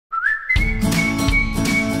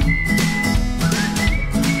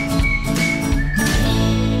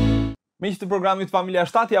Miq të programit Familja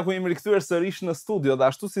 7, ja ku jemi rikthyer sërish në studio dhe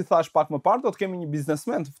ashtu si thash pak më parë, do të kemi një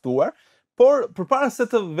biznesmen të ftuar, por përpara se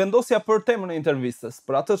të vendosja për temën e intervistës,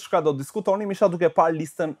 për atë çka do diskutonim, isha duke parë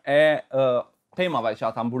listën e temave që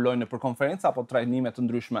ata mbulojnë për konferenca apo trajnime të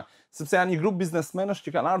ndryshme, sepse janë një grup biznesmenësh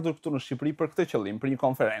që kanë ardhur këtu në Shqipëri për këtë qëllim, për një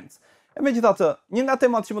konferencë. E megjithatë, një nga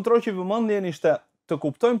temat që më troqi vëmendjen ishte të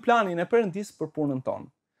kuptojmë planin e Perendisë për punën tonë.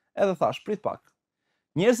 Edhe thash, prit pak.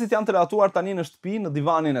 Njerëzit janë të ratuar tani në shtëpi, në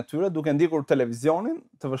divanin e tyre, duke ndjekur televizionin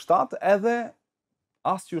të vështat, edhe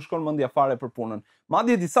as që ju shkon mendja fare për punën.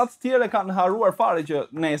 Madje disa të tjerë kanë haruar fare që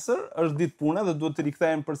nesër është ditë pune dhe duhet të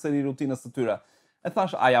rikthehen përsëri rutinës së tyre. E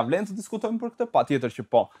thash, a ja vlen të diskutojmë për këtë? Patjetër që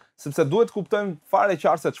po, sepse duhet të kuptojmë fare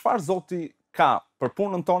qartë se çfarë Zoti ka për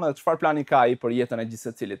punën tonë dhe çfarë plani ka ai për jetën e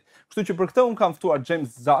gjithë secilit. Kështu që për këtë un kam ftuar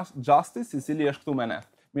James Justice, i cili është këtu me ne.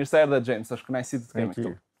 Mirë se erdhe James, është kënaqësi të kemi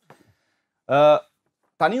këtu.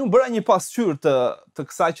 Tani unë bëra një pasqyrë të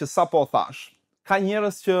kësaj që sapo thash. Ka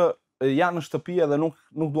njerëz që janë në shtëpi edhe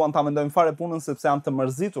nuk duan ta mendojnë fare punën sepse janë të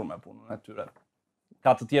mërzitur me punën e tyre.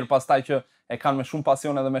 Ka të tjerë pastaj që e kanë me shumë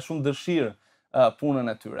pasion edhe me shumë dëshirë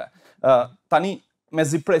punën e tyre. Tani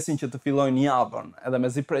mezi presin që të fillojnë javën, edhe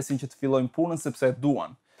mezi presin që të fillojnë punën sepse e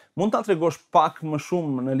duan. Mund ta tregosh pak më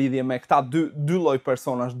shumë në lidhje me këta dy lloj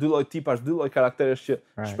personash, dy lloj tipash, dy lloj karakteresh që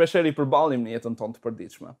shpeshherë i përballim në jetën tonë të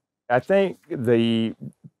përditshme. I think the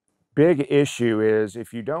big issue is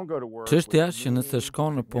if you don't go to work. Çështja është që nëse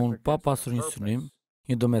shkon në punë pa pasur një synim,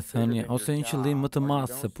 një domethënie ose një qëllim më të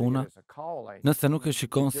madh se puna, nëse nuk e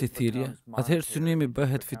shikon si thirrje, atëherë synimi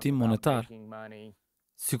bëhet fitim monetar.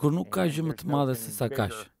 Sikur nuk ka gjë më të madhe se sa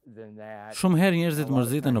kaq. Shumë herë njerëzit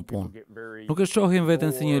mërziten në punë. Nuk e shohin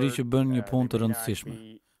veten si njëri që bën një punë të rëndësishme.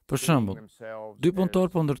 Për shembull, dy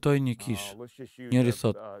punëtorë po ndërtojnë një kishë. Njëri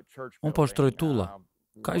thot, "Unë po shtroj tulla."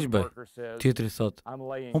 Kaq bëj. Tjetri thot,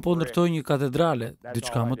 "Unë po ndërtoj një katedrale,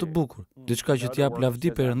 diçka më të bukur, diçka që t'jap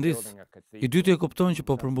lavdi Perendisë." I dyti e kupton që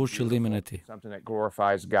po përmbush qëllimin e tij. Something that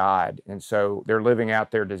glorifies God, and so they're living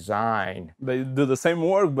out their design. They do the same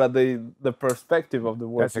work, but the perspective of the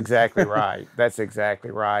work. That's exactly right. That's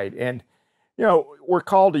exactly right. And you know, we're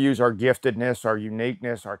called to use our giftedness, our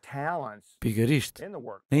uniqueness, our talents. Pikërisht,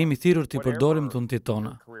 ne jemi thirrur të përdorim dhuntit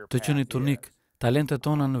tona, të qenë unik, talentet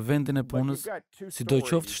tona në vendin e punës, sido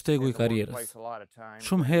qoftë shtegu i karrierës.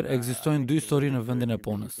 Shumë herë ekzistojnë dy histori në vendin e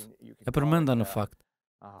punës. E përmenda në fakt.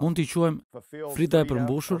 Mund t'i quajmë frita e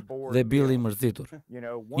përmbushur dhe billi i mërzitur.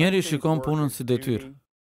 Njëri shikon punën si detyrë.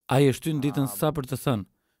 Ai e shtyn ditën sa për të thënë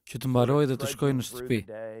që të mbarojë dhe të shkojë në shtëpi.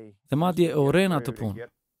 Dhe madje e urren atë punë.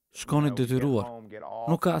 Shkon i detyruar.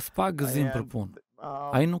 Nuk ka as pak gëzim për punë.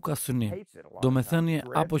 Ai nuk ka synim, domethënie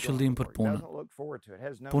apo qëllim për punën.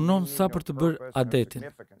 Punon sa për të bërë adetin.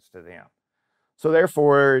 So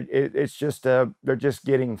therefore it's just they're just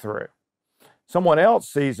getting through. Someone else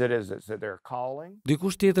sees it as their calling.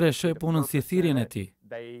 Dikush tjetër e sheh punën si thirrjen e tij.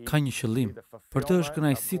 Ka një qëllim. Për të është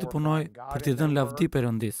kënaqësi të punoj për t'i dhënë lavdi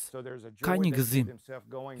Perëndisë. Ka një gëzim.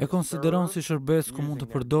 E konsideron si shërbes ku mund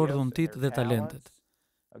të përdorë dhuntit dhe talentet.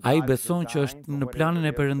 Ai beson që është në planin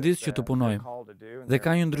e Perëndisë që të punojmë dhe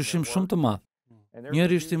ka një ndryshim shumë të madh.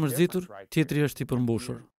 Njëri është i mërzitur, tjetri është i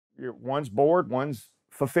përmbushur. One's bored, one's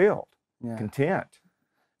fulfilled, content.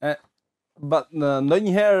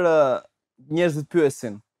 Ndonjëherë njerëzit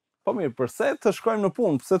pyesin, po mirë, përse të shkojmë në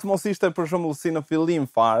punë? Pse të mos ishte për shembull si në fillim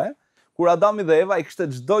fare, kur Adami dhe Eva i kishte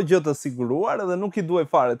çdo gjë të siguruar edhe nuk i duhej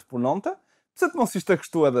fare të punonte, pse të mos ishte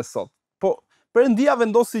kështu edhe sot? Po Perëndia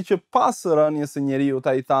vendosi që pas rënies së njeriut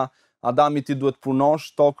ai tha, Adami ti duhet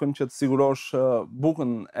punosh tokën që të sigurosh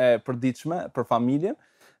bukën e përditshme për familjen.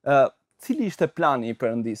 Cili ishte plani i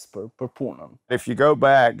Perëndisë për punën? If you go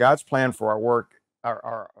back, God's plan for our work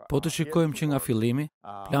Po të shikojmë që nga fillimi,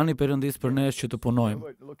 plani i Perëndisë për ne është që të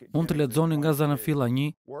punojmë. Mund të lexoni nga Zanafilla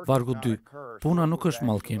 1, vargu 2. Puna nuk është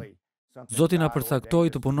mallkim. Zoti na përcaktoi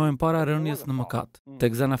të punojmë para rënies në mëkat.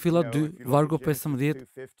 Tek Zanafilla 2, vargu 15,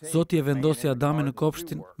 Zoti e vendosi Adamin në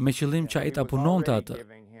kopshtin me qëllim që ai ta punonte atë.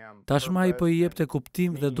 Tashmë ai po i jepte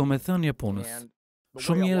kuptim dhe domethënie punës.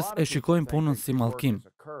 Shumë njerëz e shikojnë punën si mallkim,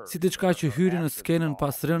 si diçka që hyri në skenën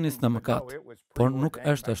pas rënies në mëkat, por nuk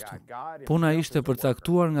është ashtu. Puna ishte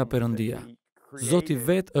përcaktuar nga Perëndia. Zoti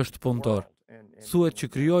vetë është punëtor. Thuhet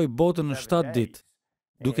që krijoi botën në 7 ditë.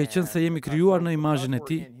 Duke qenë se jemi krijuar në imazhin e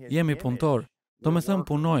tij, jemi punëtor. Domethënë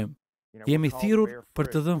punojmë. Jemi thirrur për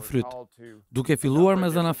të dhënë fryt. Duke filluar me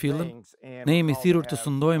Zanafillën, ne jemi thirrur të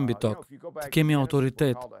sundojmë mbi tokë, të kemi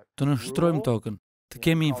autoritet, të nënshtrojmë tokën, të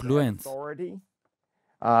kemi influencë.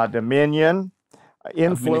 Dominion,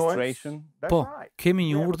 influence. Po, kemi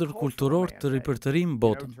një urdhër kulturor të ripërtërim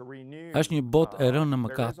botën. Është një botë e rënë në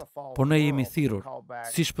mëkat, por ne jemi thirrur,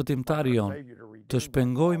 si shpëtimtari jon, të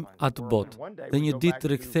shpengojmë atë botë dhe një ditë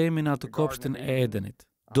të rikthehemi në atë kopshtin e Edenit.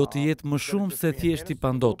 Do të jetë më shumë se thjesht i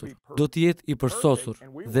pandotur, do të jetë i përsosur,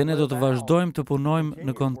 dhe ne do të vazhdojmë të punojmë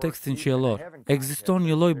në kontekstin qiellor. Ekziston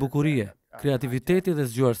një lloj bukurie, kreativiteti dhe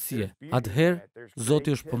zgjuarësie. Atëherë,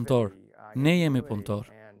 Zoti është punëtor, ne jemi punëtor.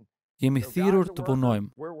 Jemi thirrur të punojmë.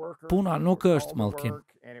 Puna nuk është mallkim,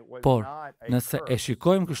 por nëse e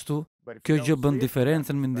shikojmë kështu, kjo gjë bën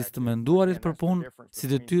diferencën midis të menduarit për punë si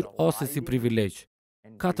detyrë ose si privilegj.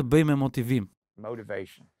 Ka të bëjë me motivim.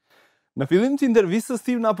 Në fillim të intervistës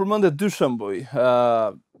Steve na përmendet dy shembuj,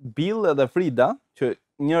 Bill edhe Frida, që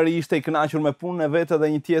njëri ishte i kënaqur me punën e vet dhe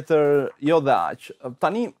një tjetër jo dhe aq.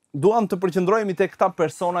 Tani duam të përqendrohemi tek këta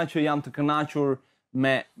persona që janë të kënaqur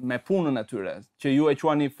me punën e tyre, që ju e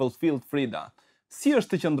quani fulfilled Frida. Si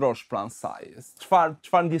është të qëndrosh pranë saj?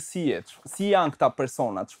 Çfarë ndjesie? Si janë këta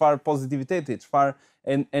persona? Çfarë pozitiviteti, çfarë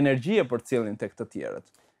energjie përcjellin tek të tjerët?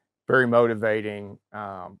 Very motivating.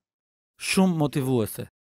 Shumë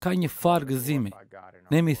motivuese. Ka një farë gëzimi.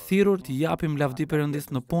 Ne jemi thirrur të japim lavdi Perëndis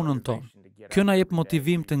në punën tonë. Kjo na jep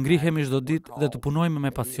motivim të ngrihemi çdo ditë dhe të punojmë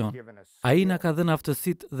me pasion. Ai na ka dhënë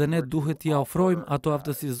aftësitë dhe ne duhet t'i ofrojmë ato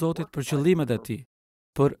aftësi Zotit për qëllimet e Tij,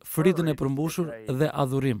 për fridën e përmbushur dhe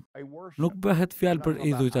adhurim. Nuk bëhet fjalë për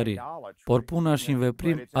idhujtari, por puna është një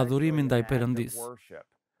veprim adhurimi ndaj Perëndis.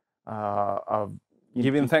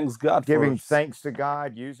 Giving thanks to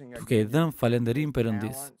God, duke i dhënë falënderim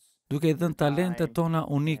Perëndis, duke i dhënë talentet tona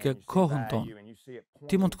unike, kohën tonë.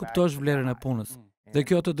 Ti mund të kuptosh vlerën e punës, dhe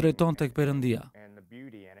kjo të drejton tek Perëndia.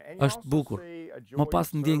 Është bukur. Më pas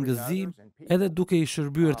ndjen gëzim edhe duke i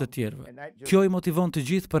shërbyer të tjerëve. Kjo i motivon të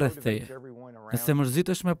gjithë përreth teje. Nëse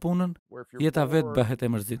mërzitesh me punën, jeta vet bëhet e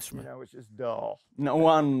mërzitshme. No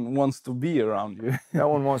one wants to be around you. No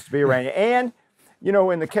one wants to be around you. And,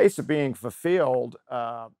 in the case of being fulfilled,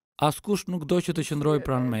 askush nuk do që të qëndrojë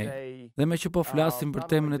pranë meje. Dhe me që po flasim për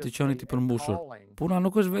temën e të qenit i përmbushur, puna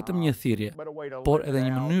nuk është vetëm një thirrje, por edhe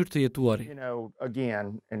një mënyrë të jetuari.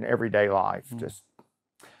 Again, in everyday life,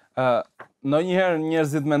 ndonjëherë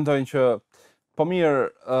njerëzit mendojnë që po mirë,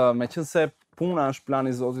 meqense puna është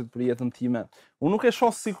plani i Zotit për jetën time, unë nuk e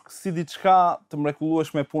shoh si diçka të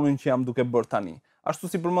mrekullueshme punën që jam duke bërë tani.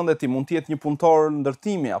 Ashtu si përmendet ti, mund të jetë një punëtor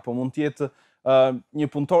ndërtimi apo mund të jetë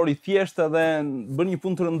një punëtor i thjeshtë dhe bën një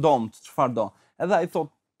punë të rëndomt, çfarë do. Edhe ai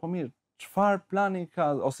thot, po mirë, çfarë plani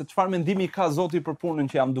ka ose çfarë mendimi ka Zoti për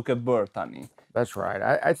punën që jam duke bërë tani? That's right.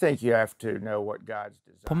 I think you have to know what God's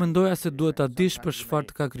designed. Po mendoja se duhet ta dish për çfarë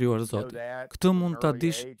të ka krijuar Zoti. Këtë mund ta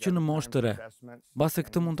dish që në moshë të re. Mbase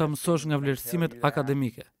këtë mund ta mësosh nga vlerësimet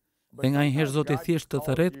akademike. Dhe nganjëherë Zoti thjesht të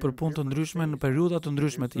thërret për punë të ndryshme në periudha të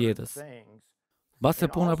ndryshme të jetës. Mbase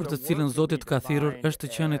puna për të cilën Zoti të ka thirrur është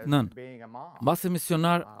të qenit nën. Mbase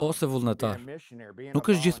misionar ose vullnetar. Nuk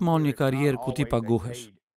është gjithmonë një karrierë ku ti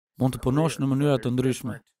paguhesh. Mund të punosh në mënyra të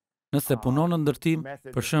ndryshme. Nëse punon në ndërtim,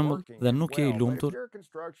 për shembull, dhe nuk je i lumtur,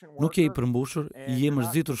 nuk je i përmbushur, je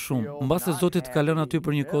mërzitur shumë. Mbase Zoti të ka lënë aty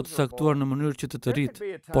për një kohë të caktuar në mënyrë që të rrit,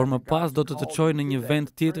 por më pas do të çojë në një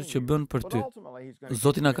vend tjetër që bën për ty.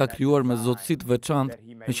 Zoti na ka krijuar me zotësi të veçantë,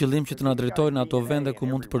 me qëllim që të na drejtojë në ato vende ku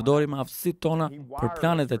mund të përdorim aftësitë tona për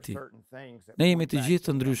planet e Tij. Ne jemi të gjithë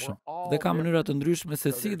të ndryshëm dhe ka mënyra të ndryshme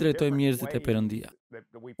se si i drejtojmë njerëzit e Perëndia.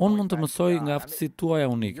 Unë mund të mësoj nga aftësitë tuaja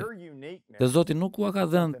unike. Dhe Zoti nuk ua ka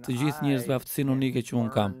dhënë të gjithë njerëzve aftësinë unike që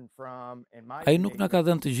unë kam. Ai nuk na ka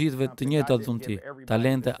dhënë të gjithëve të njëjtat dhunti,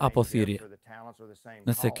 talente apo thirrje.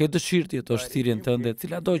 Nëse ke dëshirë të jetosh thirrjen tënde,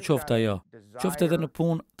 cila do qoftë ajo, qoftë edhe në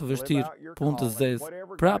punë të vështirë, punë të zezë,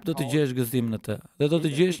 prap do të gjesh gëzim në të dhe do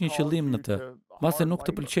të gjesh një qëllim në të. Mbase nuk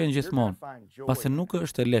të pëlqen gjithmonë, mbase nuk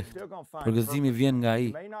është e lehtë, por gëzimi vjen nga ai,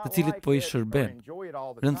 të cilit po i shërben.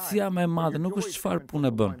 Rëndësia më e madhe nuk është çfarë punë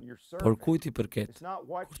bën, por kujt i përket.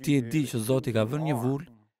 Kur ti e di që Zoti ka vënë një vul,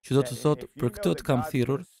 që do të thotë për këtë të kam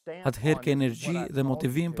thirrur, atëherë ke energji dhe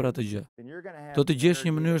motivim për atë gjë. Do të gjesh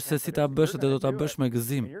një mënyrë se si ta bësh dhe do ta bësh me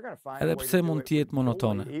gëzim, edhe pse mund të jetë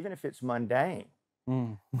monotone.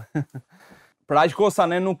 Për aq kohë sa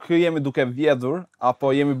ne nuk jemi duke vjedhur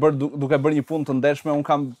apo jemi duke bërë një punë të ndershme, un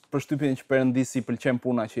kam përshtypjen që Perëndisi i pëlqen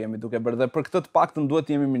puna që jemi duke bërë dhe për këtë të paktën duhet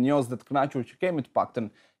të jemi mirënjohës dhe të kënaqur që kemi të paktën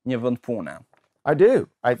një vend pune. I do.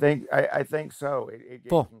 I think so.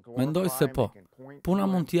 Po, mendoj se po. Puna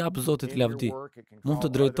mund t'i japë Zotit lavdi, mund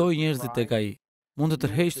të drejtojë njerëzit tek ai, mund të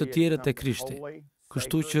tërheqë të tjerët tek Krishti.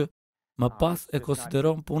 Kështu që më pas e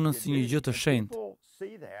konsideron punën si një gjë të shenjtë.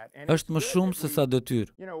 Është më shumë se sa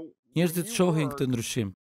detyrë. Njerëzit shohin këtë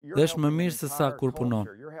ndryshim. Dhe është më mirë se sa kur punon.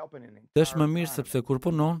 Dhe është më mirë sepse kur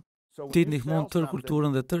punon, Ti ndihmon tërë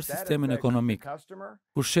kulturën dhe tërë sistemin ekonomik.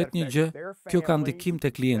 Kur shet një gjë, kjo ka ndikim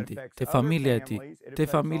te klienti, te familja e tij, te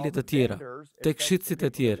familjet e tjera, tek shitësit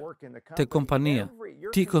e tjerë, te kompania.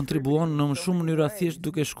 Ti kontribuon në më shumë mënyra thjesht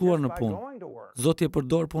duke shkuar në punë. Zoti e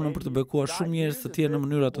përdor punën për të bekuar shumë njerëz të tjerë në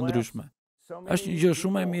mënyra të ndryshme. Është një gjë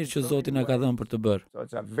shumë e mirë që Zoti na ka dhënë për të bërë. So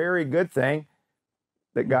it's a very good thing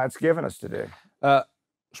that God's given us to do.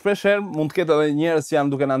 Shpeshherë mund të ketë edhe njerëz që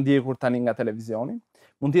janë duke na ndjekur tani nga televizioni.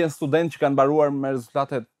 Mund të jenë studentë që kanë mbaruar me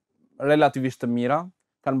rezultate relativisht të mira,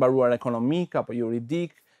 kanë mbaruar ekonomik apo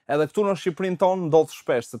juridik, edhe këtu në Shqipërinë tonë ndodh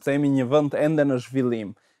shpesh, sepse jemi një vend ende në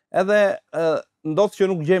zhvillim. Edhe ndodh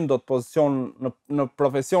që nuk gjejmë dot pozicion në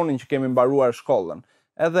profesionin që kemi mbaruar shkollën.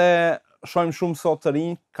 Edhe shohim shumë sot të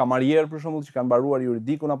rinj, kamarierë për shembull, që kanë mbaruar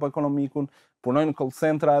juridikun apo ekonomikun, punojnë në call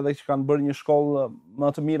centra edhe që kanë bërë një shkollë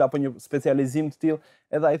më të mirë apo një specializim të tillë,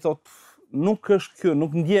 edhe ai thotë nuk është kjo,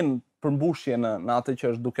 nuk ndjen përmbushje në atë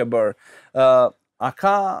që është duke bërë. A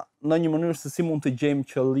ka në një mënyrë se si mund të gjejmë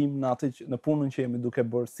qëllim në punën që jemi duke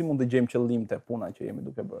bërë, si mund të gjejmë qëllim te puna që jemi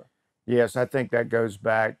duke bërë? Yes, I think that goes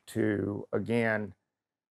back to, again,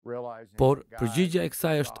 realizing Por përgjigjja e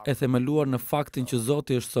kësaj është e themeluar në faktin që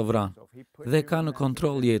Zoti është sovran dhe ka në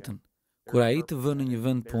kontroll jetën. Kur ai të vë në një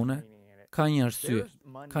vend pune, ka një arsye,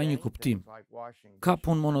 ka një kuptim. Ka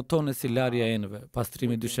punë monotone si larja e enëve,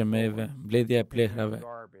 pastrimi i dyshemeve, mbledhja e plehrave.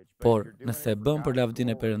 Por nëse e bën për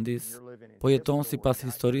lavdinë e Perendis, po jeton sipas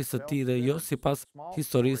historisë së tij dhe jo sipas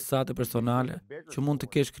historisë sate personale që mund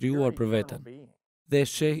të kesh krijuar për veten. Dhe e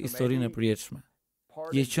sheh historinë e përjetshme.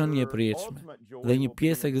 Je qenie e përjetshme dhe një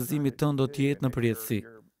pjesë e gëzimit tënd do të jetë në përjetësi,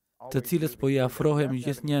 të cilës po i afrohem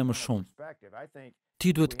gjithnjë e më shumë.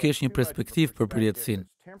 Ti duhet të kesh një perspektivë për përjetësinë.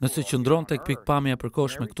 Nëse qëndron tek pikpamja e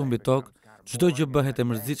përkohshme këtu mbi tokë, çdo gjë bëhet e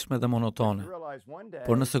mërzitshme dhe monotone.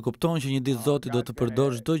 Por nëse kupton që një ditë Zoti do të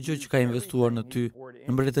përdorë çdo gjë që ka investuar në ty,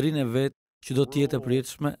 në mbretërinë e vet, që do të jetë e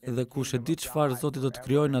përjetshme dhe kush e di çfarë Zoti do të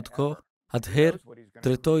krijojë në atë kohë, atëherë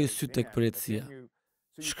drejtoji syt tek përjetësia.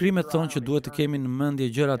 Shkrimet thonë që duhet të kemi në mendje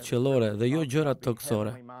gjërat qiellore dhe jo gjërat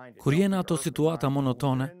toksore. Kur je në ato situata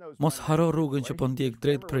monotone, mos haro rrugën që po ndjek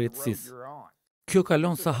drejt përjetësisë. Kjo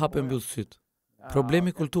kalon sa hape mbyll syt. Problemi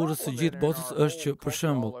i kulturës së gjithë botës është që, për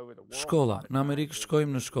shembull, shkolla, në Amerikë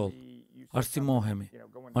shkojmë në shkollë, arsimohemi,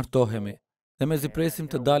 martohemi, dhe mezi presim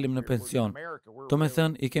të dalim në pension. Do me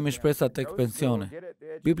thënë, i kemi shpresa tek pensione.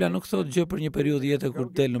 Biblia nuk thot gjë për një periudhë jete kur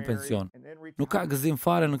del në pension. Nuk ka gëzim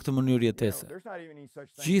fare në këtë mënyrë jetese.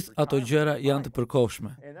 Gjithë ato gjëra janë të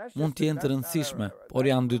përkohshme, mund të jenë të rëndësishme, por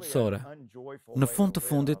janë dytësore. Në fund të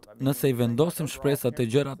fundit, nëse i vendosim shpresat te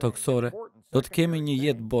gjëra toksore, do të kemi një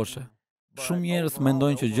jetë boshe. Shumë njerëz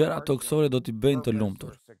mendojnë që gjërat toksore do t'i bëjnë të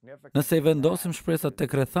lumtur. Nëse i vendosim shpresat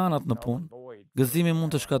tek rrethanat në punë, gëzimi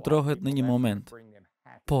mund të shkatrohet në një moment.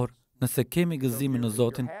 Por nëse kemi gëzimin në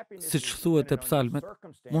Zotin, siç thuhet te psalmet,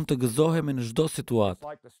 mund të gëzohemi në çdo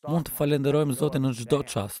situatë. Mund të falenderojmë Zotin në çdo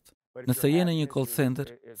çast. Nëse je në një call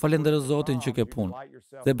center, falendero Zotin që ke punë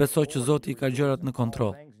dhe beso që Zoti i ka gjërat në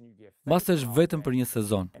kontroll. Mbas është vetëm për një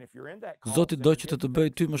sezon. Zoti do që të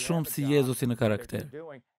bëjë ty më shumë si Jezusi në karakter.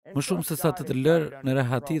 Më shumë se sa të lërë në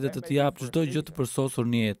rehati dhe të japë çdo gjë të përsosur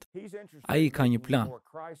në jetë. Ai ka një plan.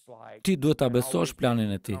 Ti duhet ta besosh planin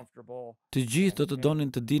e tij. Të gjithë do të donin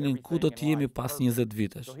të dinin ku do të jemi pas 20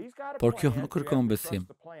 vitesh. Por kjo nuk kërkon besim.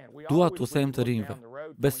 Dua t'u them të rinjve,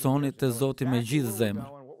 besoni te Zoti me gjithë zemër.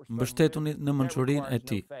 Mbështetuni në mençurinë e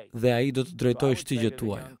tij dhe ai do të drejtojë shtigjet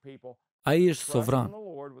tuaja. Ai është sovran.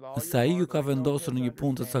 Nëse ai ju ka vendosur në një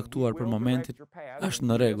punë të caktuar për momentin, është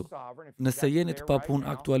në rregull. Nëse jeni të papunë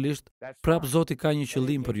aktualisht, prap Zoti ka një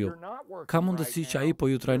qëllim për ju. Ka mundësi që ai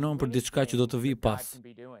po ju trajnon për diçka që do të vijë pas.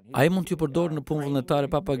 Ai mund t'ju përdorë në punë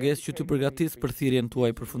vullnetare pa pagesë që t'ju përgatis për thirrjen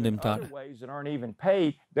tuaj përfundimtare.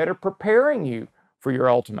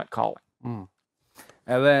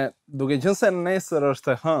 Edhe duke qenë se nesër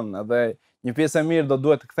është e hënë dhe një pjesë e mirë do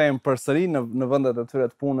duhet të kthehemi përsëri në vendet e tyre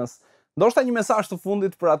të punës. Ndoshta një mesazh të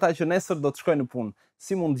fundit për ata që nesër do të shkojnë në punë.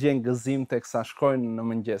 Si mund të gjejnë gëzim teksa shkojnë në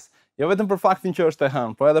mëngjes? Jo vetëm për faktin që është e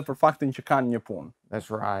hënë, por edhe për faktin që kanë një punë.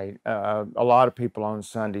 That's right. A lot of people on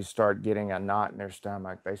Sunday start getting a knot in their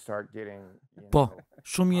stomach. They start getting Po,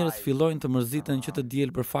 shumë njerëz fillojnë të mërziten që të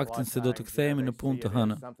diel për faktin se do të kthehemi në punë të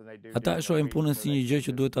hënën. Ata e shohin punën si një gjë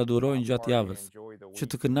që duhet ta adhurojnë gjatë javës,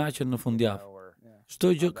 që të kënaqen në fundjavë.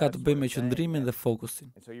 Çdo gjë ka të bëjë me qëndrimin dhe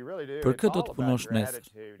fokusin. Për këtë do të punosh nesër.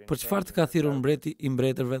 Për çfarë të ka thirrur mbreti i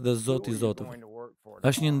mbretërve dhe Zoti i zotëve?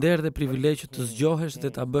 Është një nder dhe privilegj të zgjohesh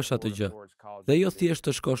dhe ta bësh atë gjë. Dhe jo thjesht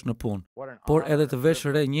të shkosh në punë, por edhe të vesh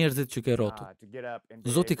re njerëzit që ke rrotur.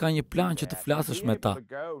 Zoti ka një plan që të flasësh me ta,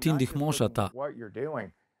 ti ndihmosh ata.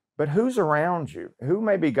 But who's around you? Who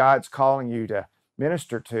maybe God's calling you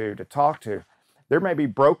minister to talk to. There may be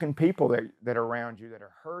broken people that are around you that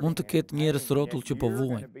are hurting. Mund të ketë njerëz rrotull që po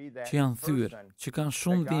vuajnë, që janë thyer, që kanë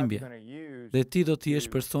shumë dhimbje. Dhe ti do të jesh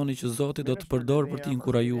personi që Zoti do të përdorë për t'i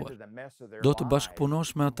inkurajuar. Do të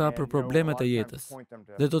bashkëpunosh me ata për problemet e jetës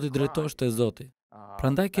dhe do t'i drejtosh te Zoti.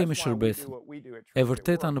 Prandaj kemi shërbesin e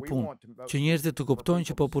vërteta në punë, që njerëzit të kuptojnë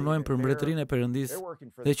që po punojmë për mbretërinë e Perëndisë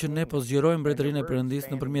dhe që ne po zgjerojmë mbretërinë e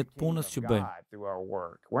Perëndisë nëpërmjet punës që bëjmë.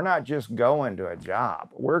 We're not just going to a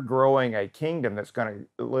job. We're growing a kingdom that's going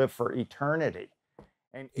to live for eternity.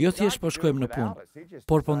 Jo thjesht po shkojmë në punë,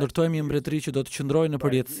 por po ndërtojmë një mbretëri që do të qëndrojë në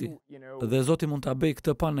përjetësi. Dhe Zoti mund ta bëjë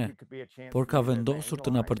këtë pa ne, por ka vendosur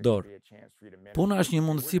të na përdorë. Puna është një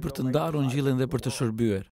mundësi për të ndarë Ungjillin dhe për të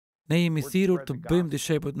shërbyer. Ne jemi thirrur të bëjmë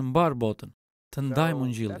dishenjë në mbar botën, të ndajmë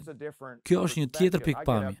Ungjillin. Kjo është një tjetër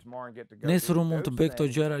pikpamje. Nesër unë mund të bëj këto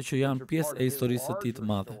gjëra që janë pjesë e historisë së tij të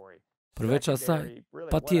madhe. Përveç asaj,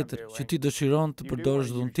 patjetër që ti dëshiron të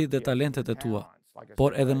përdorësh dhuntitë dhe talentet e tua,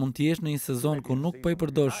 por edhe mund të jesh në një sezon ku nuk po i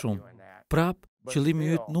përdor shumë. Prap,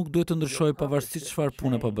 qëllimi yt nuk duhet të ndryshojë pavarësisht çfarë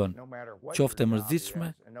pune po bën. Qoftë e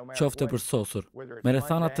mërzitshme, qoftë e përsosur, me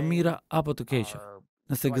rrethana të mira apo të keqe.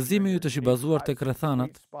 Nëse gëzimi yt është i bazuar tek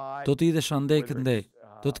rrethanat, do të idhesh andej këndej,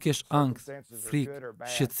 do të kesh ankth, frikë,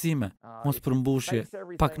 shqetësime, mospërmbushje,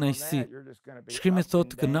 pakënaqësi. Shkrimi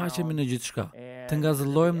thotë të kënaqemi në gjithçka, të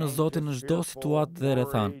ngazëllojmë në Zotin në çdo situatë dhe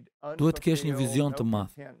rrethanë. Duhet të kesh një vizion të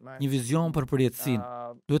madh, një vizion për përjetësinë.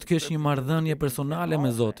 Duhet të kesh një marrëdhënie personale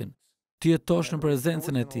me Zotin. Të jetosh në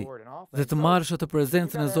prezencën e Tij dhe të marrësh atë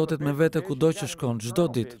prezencën e Zotit me vete kudo që shkon,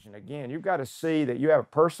 çdo ditë.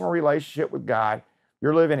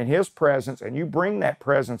 You're living in His presence and you bring that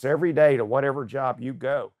presence every day to whatever job you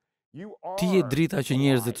go. Ti je drita që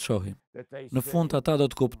njerëzit shohin. Në fund ata do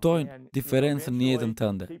të kuptojnë diferencën në jetën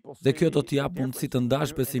tënde. Dhe kjo do të jap mundësi të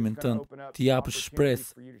ndash besimin tënd, të japësh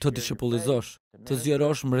shpresë, të dishepullizosh, të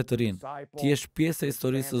zgjerosh mbretërinë, të jesh pjesë e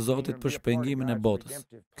historisë së Zotit për shpengimin e botës.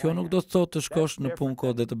 Kjo nuk do të thotë të shkosh në punë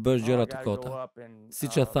kohë dhe të bësh gjëra të kota.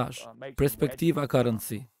 Siç e thash, perspektiva ka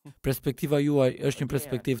rëndësi. Perspektiva juaj është një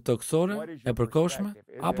perspektivë toksore, e përkohshme,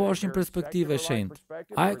 apo është një perspektivë e shenjtë?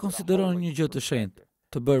 A e konsideron një gjë të shenjtë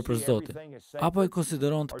të bërë për Zotin, apo e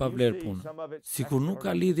konsideron të pavlerë punën, sikur nuk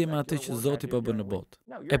ka lidhje me atë që Zoti po bën në botë.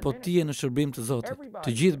 E po ti je në shërbim të Zotit.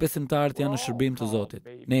 Të gjithë besimtarët janë në shërbim të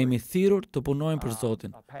Zotit. Ne jemi thirrur të punojmë për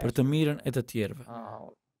Zotin, për të mirën e të tjerëve.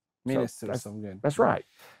 That's right.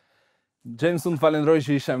 James, unë të falenderoj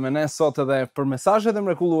që ishe me ne sot edhe për mesazhet e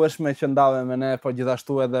mrekullueshme që ndave me ne, po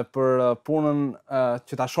gjithashtu edhe për punën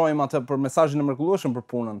që ta shohim atë për mesazhin e mrekullueshëm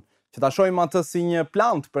për punën. Që ta shohim atë si një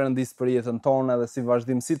plan të Perëndisë për jetën tonë dhe si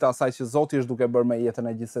vazhdimsi të asaj që Zoti është duke bërë me jetën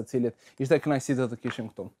e gjithë secilit. Ishte kënaqësi të kishim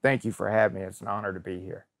këtu. Thank you for having me. It's an honor to be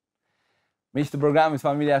here. Miq të programit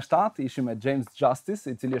Familja 7, ishim me James Justice,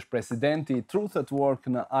 i cili është presidenti i Truth at Work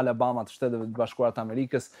në Alabama të Shteteve të Bashkuara të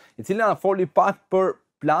Amerikës, i cili na foli pak për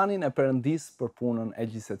planin e Perëndisë për punën e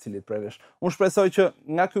gjithë secilit prej nesh. Unë shpresoj që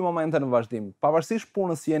nga ky moment në vazhdim, pavarësisht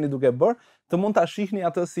punës që jeni duke bërë, të mund ta shihni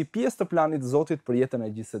atë si pjesë të planit të Zotit për jetën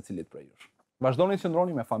e gjithë secilit prej jush. Vazhdoni të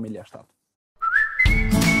qëndroni me Familja 7.